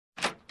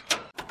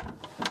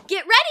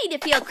Ready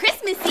to feel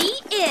Christmassy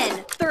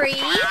in 3,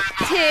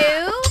 2,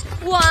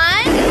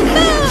 1,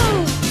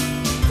 boom!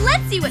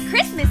 Let's see what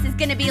Christmas is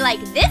gonna be like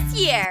this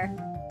year.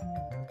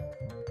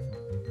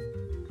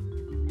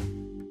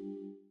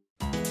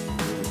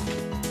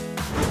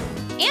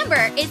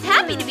 Amber is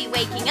happy to be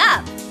waking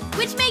up,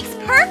 which makes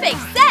perfect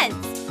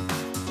sense.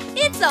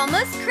 It's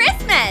almost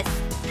Christmas.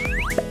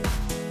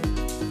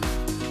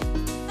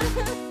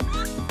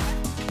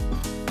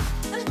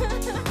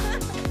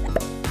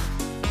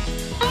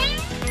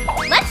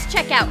 Let's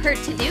check out her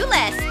to-do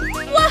list.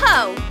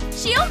 Whoa!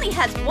 She only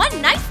has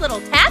one nice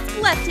little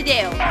task left to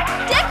do.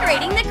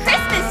 Decorating the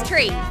Christmas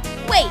tree.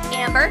 Wait,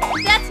 Amber,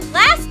 that's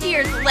last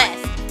year's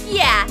list.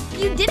 Yeah,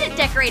 you didn't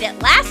decorate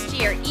it last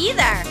year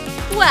either.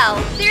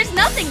 Well, there's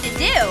nothing to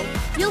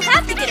do. You'll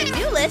have to get a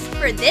new list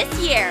for this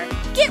year.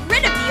 Get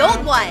rid of the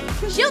old one.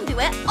 She'll do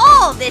it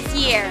all this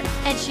year.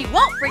 And she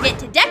won't forget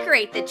to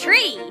decorate the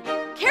tree.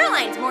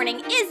 Caroline's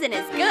morning isn't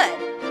as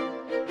good.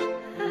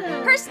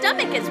 Her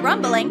stomach is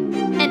rumbling,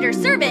 and her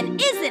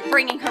servant isn't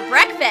bringing her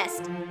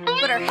breakfast.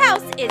 But her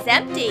house is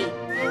empty.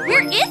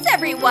 Where is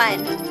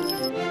everyone?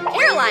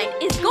 Caroline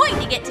is going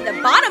to get to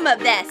the bottom of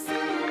this.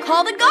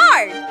 Call the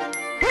guard.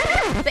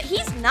 But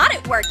he's not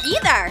at work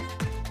either.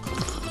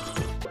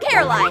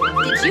 Caroline,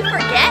 did you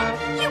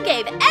forget? You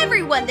gave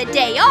everyone the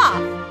day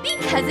off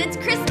because it's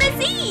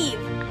Christmas Eve.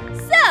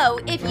 So,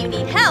 if you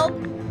need help,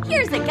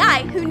 here's a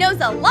guy who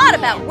knows a lot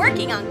about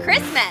working on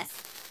Christmas.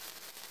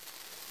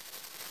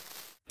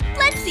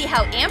 Let's see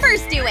how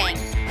Amber's doing.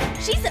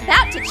 She's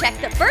about to check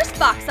the first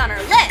box on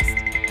her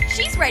list.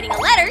 She's writing a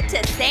letter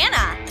to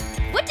Santa.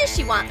 What does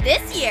she want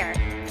this year?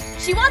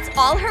 She wants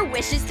all her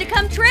wishes to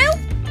come true?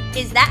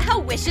 Is that how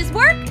wishes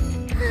work?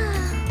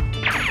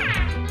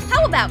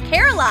 How about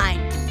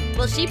Caroline?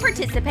 Will she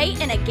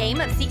participate in a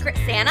game of Secret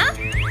Santa?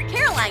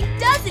 Caroline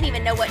doesn't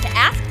even know what to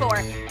ask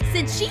for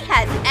since she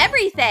has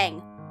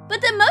everything.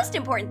 But the most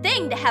important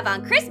thing to have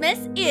on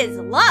Christmas is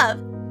love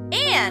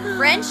and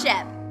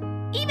friendship.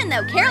 Even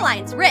though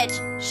Caroline's rich,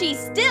 she's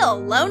still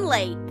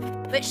lonely.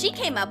 But she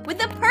came up with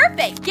the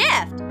perfect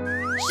gift.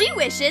 She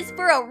wishes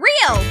for a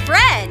real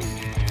friend.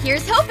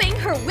 Here's hoping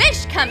her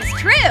wish comes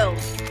true.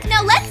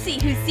 Now let's see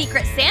whose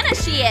Secret Santa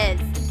she is.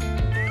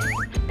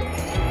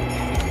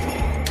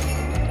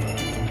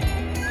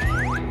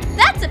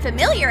 That's a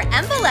familiar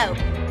envelope.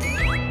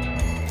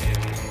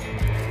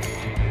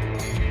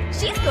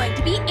 She's going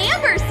to be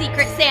Amber's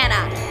Secret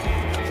Santa.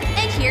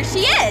 And here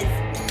she is.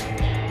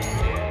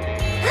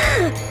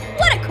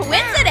 What a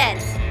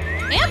coincidence!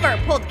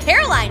 Amber pulled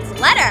Caroline's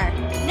letter.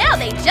 Now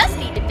they just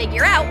need to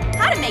figure out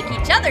how to make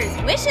each other's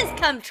wishes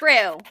come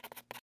true.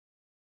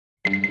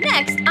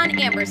 Next on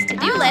Amber's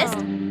to-do list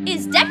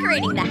is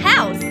decorating the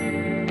house.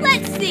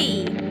 Let's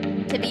see.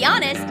 To be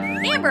honest,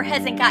 Amber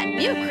hasn't gotten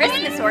new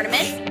Christmas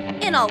ornaments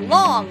in a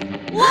long,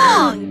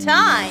 long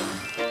time.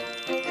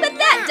 But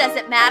that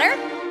doesn't matter.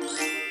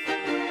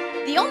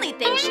 The only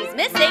thing she's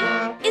missing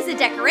is a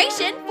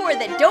decoration for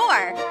the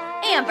door.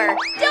 Amber,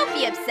 don't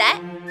be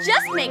upset.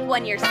 Just make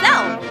one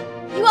yourself.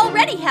 You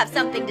already have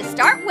something to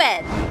start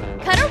with.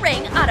 Cut a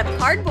ring out of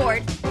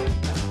cardboard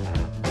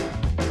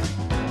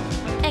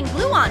and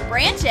glue on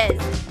branches.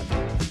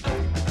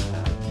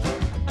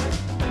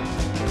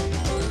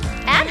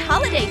 Add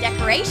holiday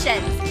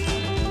decorations.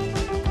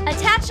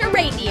 Attach a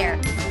reindeer.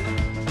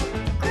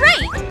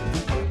 Great!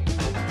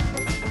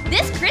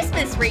 This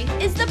Christmas wreath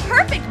is the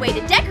perfect way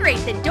to decorate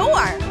the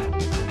door.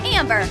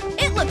 Amber,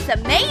 it looks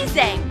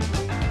amazing.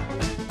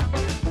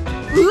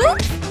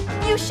 Oops!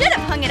 You should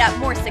have hung it up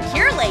more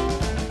securely.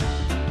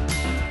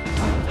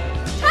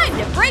 Time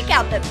to break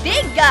out the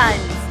big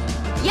guns.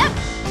 Yep,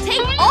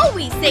 tape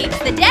always saves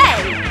the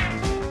day.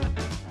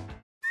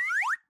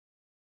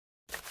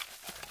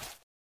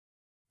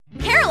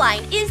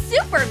 Caroline is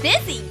super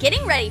busy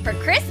getting ready for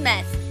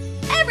Christmas.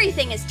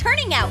 Everything is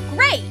turning out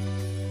great.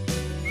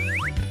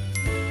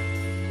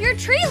 Your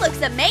tree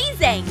looks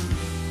amazing.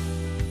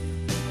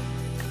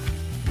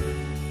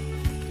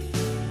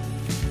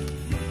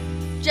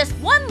 Just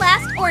one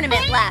last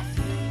ornament left,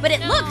 but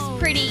it looks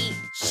pretty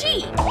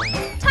chic.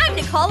 Time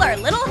to call our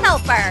little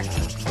helper.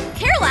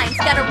 Caroline's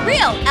got a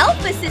real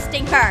elf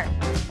assisting her.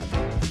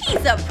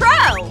 He's a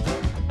pro.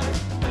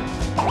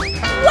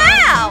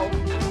 Wow!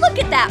 Look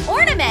at that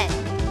ornament.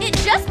 It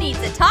just needs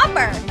a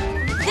topper.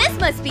 This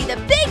must be the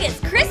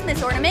biggest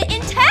Christmas ornament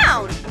in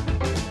town.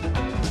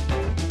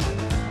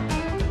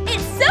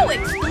 It's so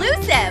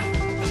exclusive.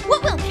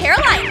 What will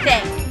Caroline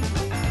think?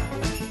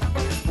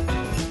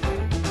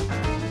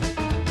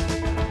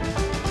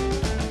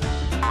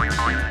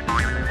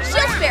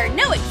 She'll spare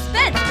no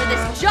expense for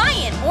this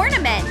giant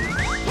ornament.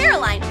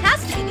 Caroline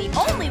has to be the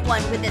only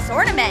one with this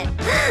ornament.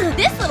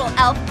 This little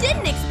elf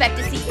didn't expect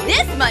to see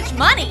this much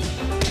money.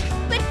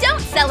 But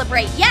don't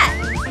celebrate yet.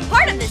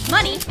 Part of this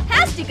money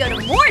has to go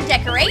to more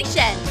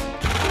decorations.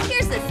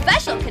 Here's a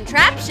special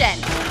contraption.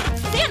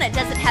 Santa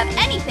doesn't have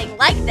anything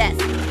like this,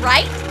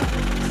 right?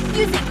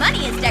 Using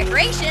money as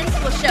decorations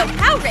will show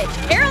how rich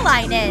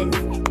Caroline is.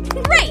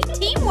 Great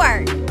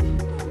teamwork!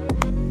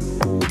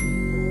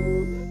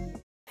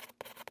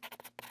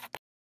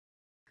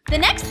 The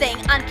next thing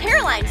on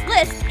Caroline's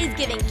list is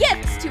giving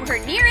gifts to her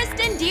nearest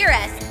and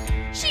dearest.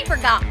 She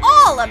forgot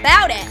all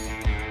about it.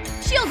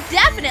 She'll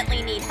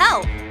definitely need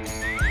help.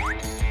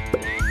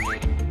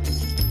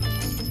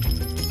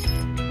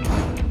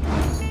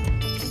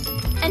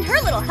 And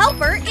her little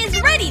helper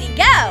is ready to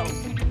go.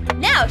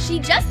 Now she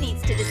just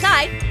needs to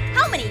decide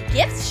how many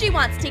gifts she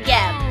wants to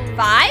give.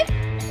 5?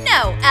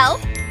 No,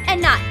 Elf.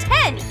 And not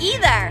 10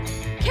 either.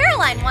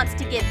 Caroline wants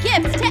to give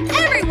gifts to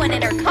everyone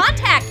in her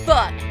contact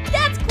book.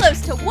 That's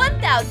close to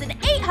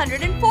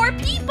 1,804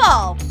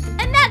 people.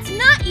 And that's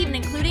not even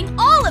including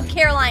all of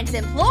Caroline's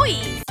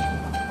employees.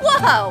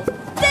 Whoa,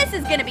 this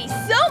is gonna be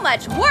so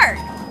much work.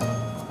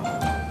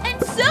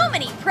 And so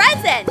many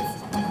presents.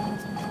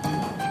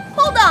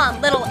 Hold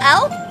on, little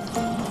elf.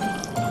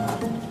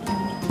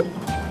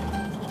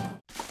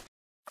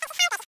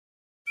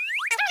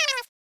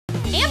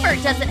 Amber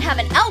doesn't have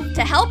an elf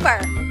to help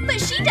her, but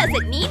she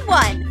doesn't need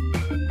one.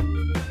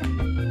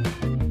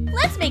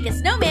 Let's make a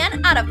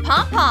snowman out of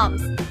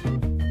pom-poms.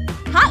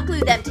 Hot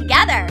glue them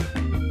together.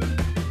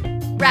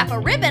 Wrap a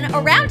ribbon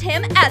around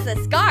him as a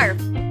scarf.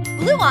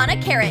 Glue on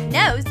a carrot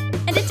nose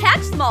and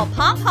attach small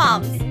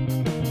pom-poms.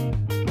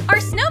 Our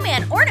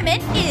snowman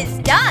ornament is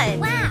done.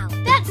 Wow!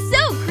 That's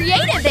so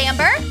creative,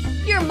 Amber!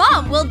 Your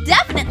mom will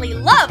definitely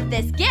love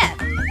this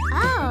gift.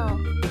 Oh!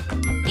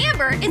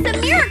 Amber is a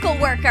miracle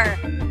worker.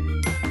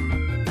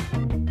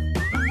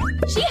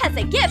 She has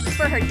a gift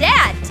for her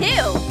dad,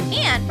 too,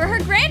 and for her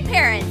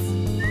grandparents.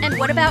 And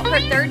what about her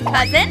third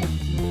cousin?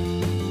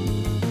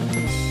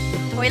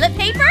 Toilet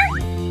paper?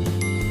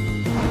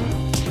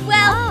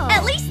 Well,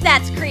 at least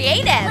that's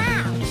creative.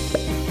 Wow!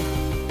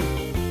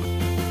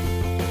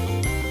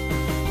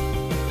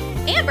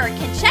 Amber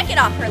can check it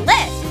off her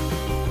list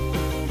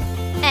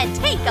and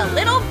take a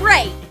little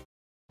break.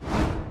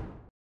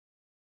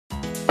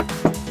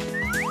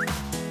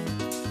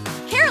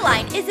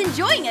 Caroline is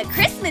enjoying a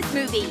Christmas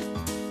movie,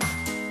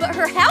 but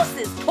her house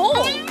is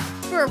cold.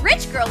 For a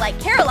rich girl like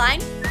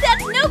Caroline,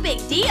 that's no big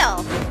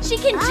deal. She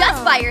can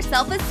just buy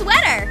herself a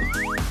sweater.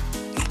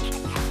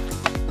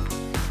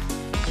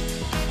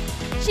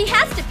 She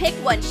has to pick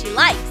one she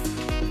likes.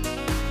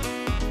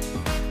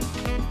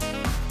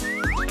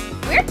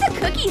 Where'd the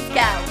cookies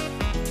go?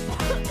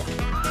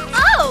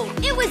 Oh,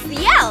 it was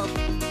the elf.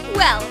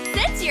 Well,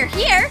 since you're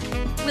here,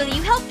 will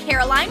you help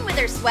Caroline with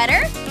her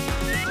sweater?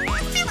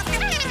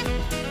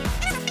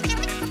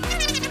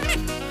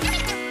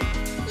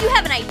 You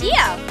have an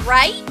idea,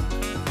 right?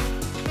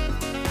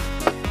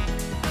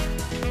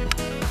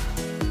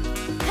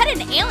 Cut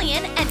an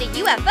alien and a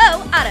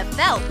UFO out of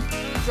felt.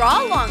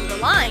 Draw along the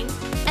lines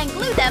and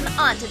glue them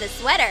onto the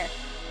sweater.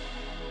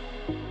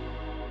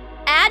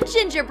 Add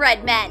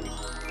gingerbread men.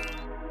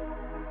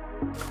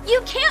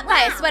 You can't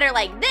buy a sweater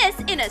like this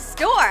in a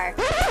store.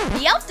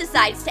 The elf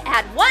decides to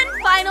add one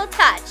final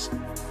touch.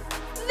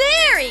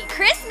 Very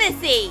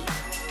Christmassy!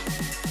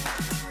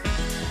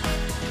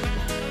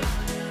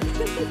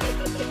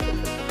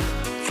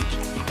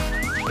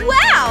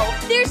 Wow!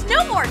 There's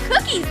no more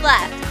cookies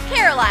left!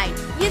 Caroline,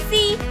 you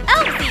see,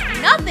 elves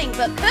eat nothing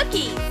but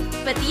cookies.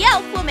 But the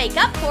elf will make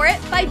up for it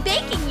by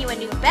baking you a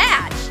new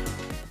batch.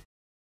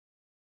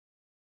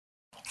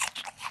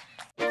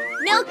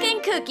 Milk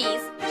and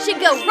cookies should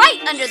go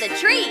right under the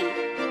tree.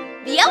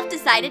 The elf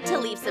decided to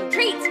leave some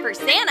treats for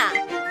Santa.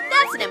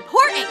 That's an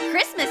important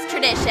Christmas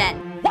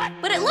tradition.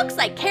 But it looks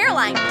like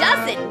Caroline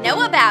doesn't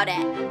know about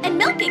it, and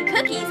milk and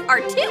cookies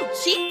are too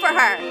cheap for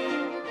her.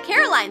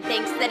 Caroline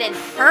thinks that in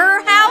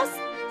her house,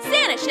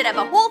 Santa should have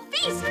a whole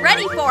feast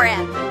ready for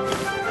him.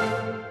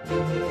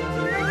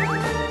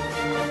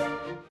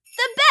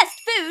 The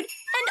best food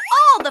and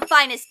all the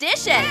finest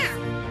dishes.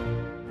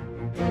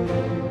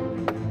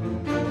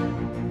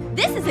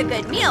 This is a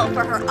good meal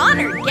for her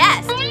honored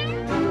guest.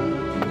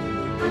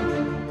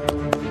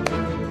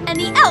 And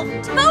the elf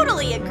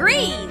totally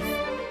agrees.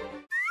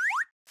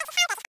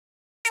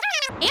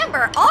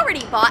 Amber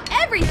already bought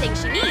everything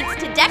she needs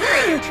to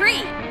decorate her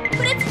tree,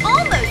 but it's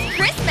almost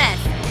Christmas.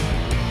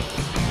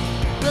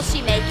 Will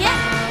she make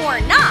it or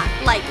not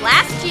like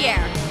last year?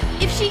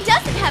 If she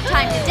doesn't have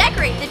time to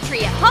decorate the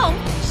tree at home,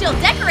 she'll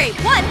decorate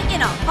one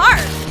in a park.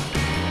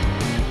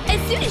 As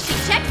soon as she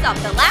checks off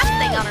the last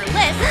thing on her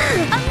list,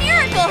 a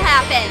miracle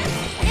happens.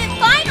 It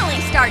finally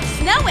starts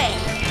snowing.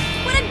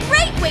 What a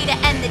great way to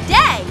end the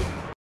day.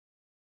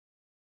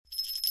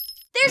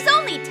 There's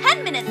only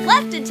 10 minutes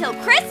left until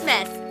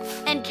Christmas,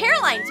 and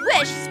Caroline's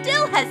wish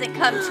still hasn't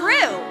come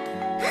true.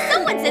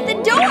 Someone's at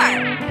the door.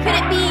 Could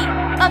it be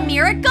a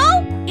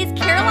miracle? Is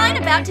Caroline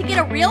about to get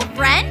a real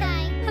friend?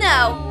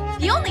 No.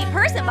 The only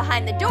person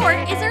behind the door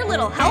is her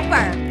little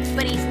helper.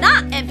 But he's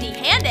not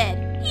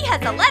empty-handed. He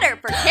has a letter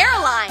for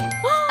Caroline.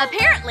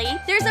 Apparently,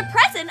 there's a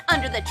present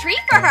under the tree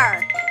for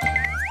her.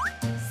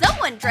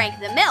 Someone drank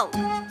the milk.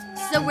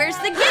 So where's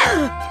the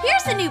gift?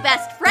 Here's a new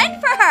best friend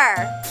for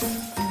her.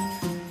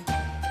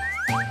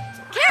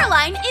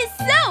 Caroline is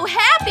so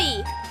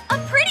happy. A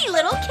pretty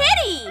little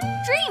kitty.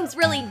 Dreams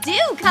really do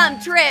come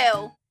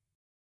true.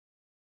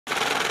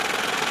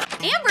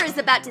 Amber is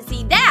about to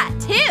see that,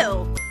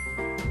 too.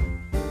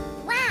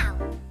 Wow!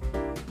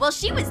 While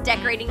she was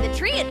decorating the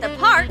tree at the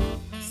park,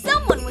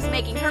 someone was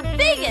making her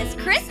biggest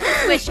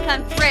Christmas wish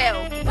come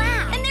true.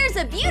 Wow! And there's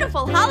a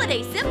beautiful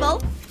holiday symbol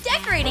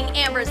decorating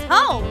Amber's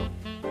home.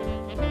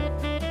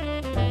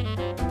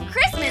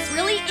 Christmas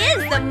really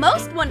is the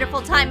most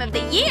wonderful time of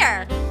the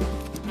year.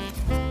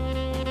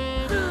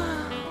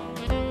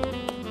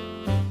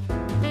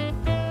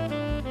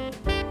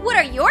 What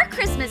are your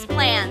Christmas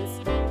plans?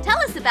 Tell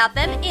us about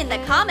them in the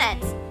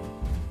comments.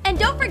 And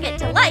don't forget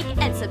to like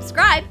and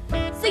subscribe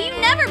so you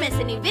never miss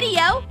a new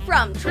video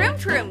from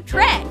Troom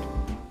Trick.